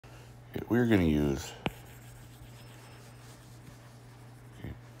we're going to use,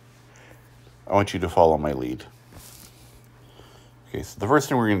 I want you to follow my lead. Okay, so the first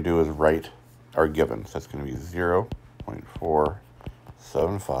thing we're going to do is write our given. So that's going to be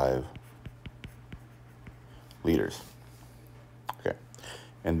 0.475 liters. Okay,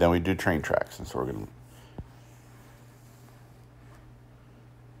 and then we do train tracks, and so we're going to,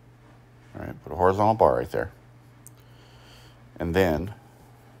 all right, put a horizontal bar right there. And then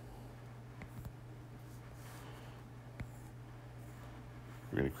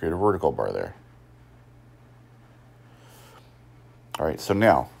we're going to create a vertical bar there. All right, so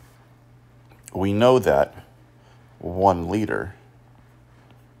now we know that 1 liter,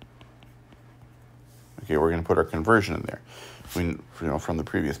 okay, we're going to put our conversion in there. We, from the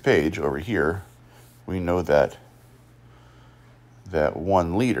previous page over here, we know that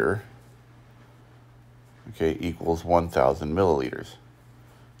 1 liter, okay, equals 1,000 milliliters.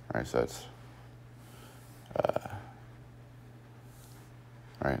 All right, so that's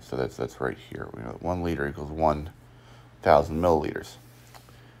all right, so that's right here. We know that 1 liter equals 1,000 milliliters.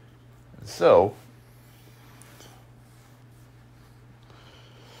 So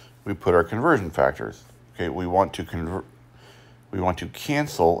we put our conversion factors. Okay, we want to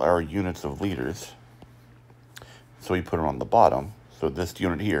cancel our units of liters. So we put them on the bottom. So this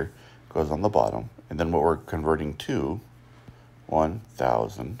unit here goes on the bottom, and then what we're converting to,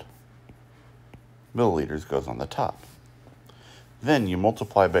 1,000 milliliters, goes on the top. Then you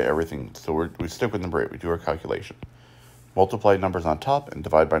multiply by everything. So we stick with number 8. We do our calculation. Multiply numbers on top and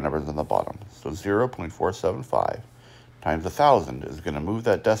divide by numbers on the bottom. So 0.475 times 1,000 is going to move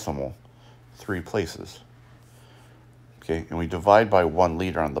that decimal 3 places. Okay, and we divide by 1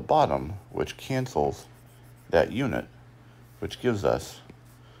 liter on the bottom, which cancels that unit, which gives us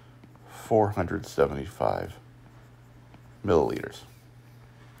 475 milliliters.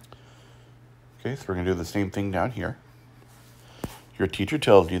 Okay, so we're going to do the same thing down here. Your teacher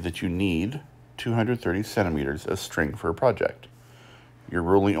tells you that you need 230 centimeters of string for a project. Your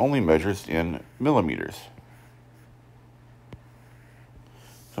ruling only measures in millimeters.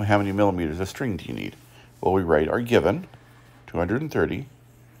 So how many millimeters of string do you need? Well, we write our given, 230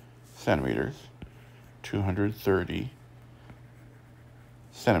 centimeters, 230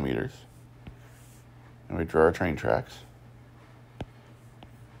 centimeters, and we draw our train tracks.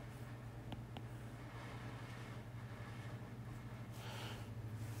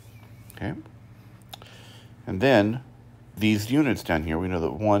 Okay. And then these units down here, we know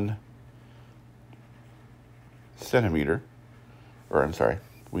that 1 centimeter, or I'm sorry,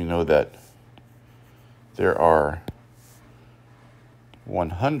 we know that there are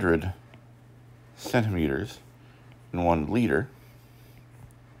 100 centimeters in 1 liter.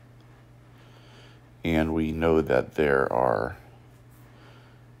 And we know that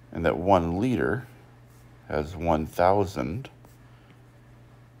and that 1 liter has 1,000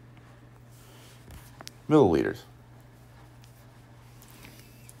 milliliters.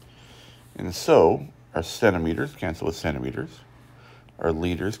 And so our centimeters cancel with centimeters. Our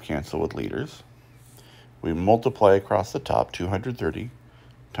liters cancel with liters. We multiply across the top, 230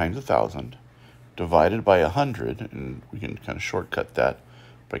 times 1,000, divided by 100, and we can kind of shortcut that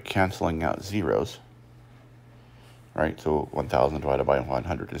by canceling out zeros. All right, so 1,000 divided by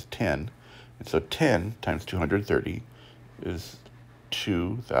 100 is 10. And so 10 times 230 is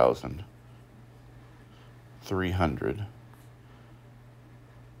 2,300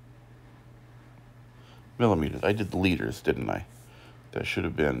 millimeters. I did liters, didn't I? That should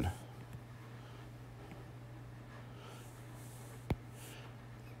have been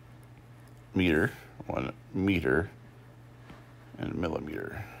meter, 1 meter, and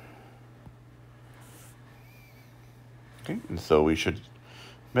millimeter. Okay, and so we should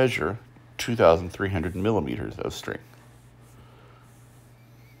measure 2,300 millimeters of string.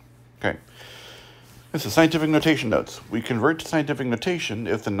 Okay, this is scientific notation notes. We convert to scientific notation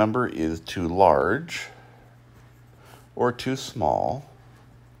if the number is too large or too small.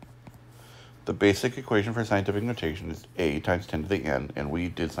 The basic equation for scientific notation is A times 10 to the n, and we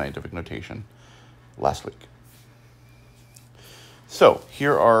did scientific notation last week. So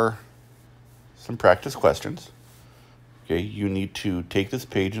here are some practice questions. Okay, you need to take this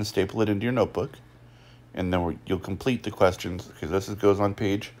page and staple it into your notebook, and then you'll complete the questions, because this goes on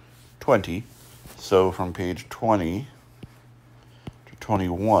page 20. So from page 20 to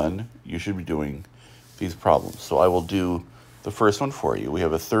 21, you should be doing these problems. So I will do the first one for you. We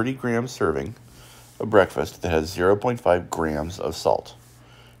have a 30-gram serving of breakfast that has 0.5 grams of salt.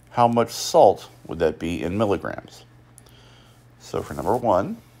 How much salt would that be in milligrams? So for number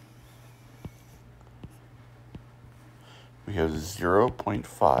 1, we have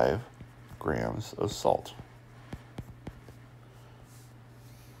 0.5 grams of salt.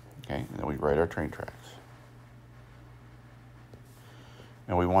 Okay, and then we write our train tracks.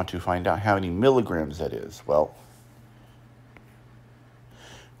 And we want to find out how many milligrams that is. Well,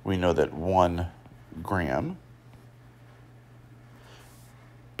 we know that 1 gram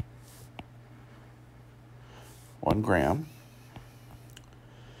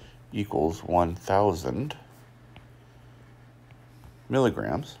equals 1,000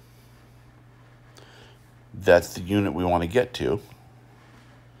 milligrams. That's the unit we want to get to.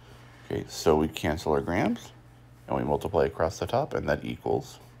 Okay, so we cancel our grams and we multiply across the top, and that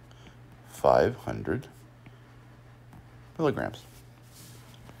equals 500 milligrams.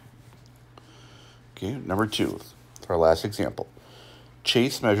 Okay, number 2, our last example.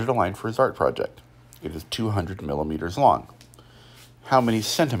 Chase measured a line for his art project. It is 200 millimeters long. How many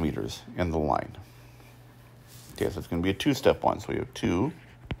centimeters in the line? Okay, so it's going to be a two-step one. So we have 2.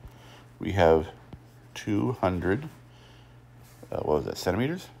 We have 200, what was that,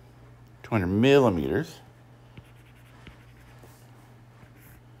 centimeters? 200 millimeters.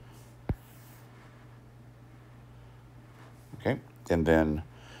 Okay, and then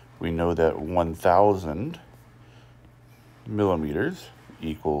we know that 1,000 millimeters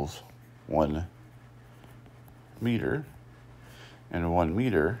equals 1 meter, and 1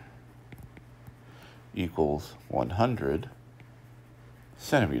 meter equals 100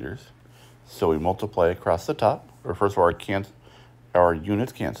 centimeters. So we multiply across the top, or first of all, our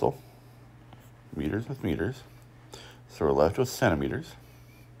units cancel, meters with meters, so we're left with centimeters.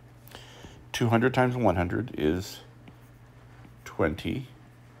 200 times 100 is 20.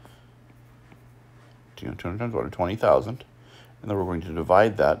 200 times 100, 20,000. And then we're going to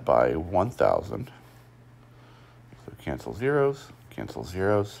divide that by 1,000. So cancel zeros, cancel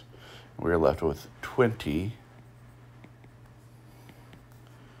zeros. We're left with 20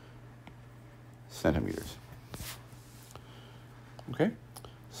 centimeters. Okay,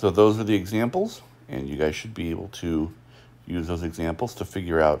 so those are the examples, and you guys should be able to use those examples to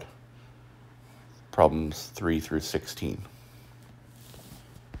figure out problems 3 through 16.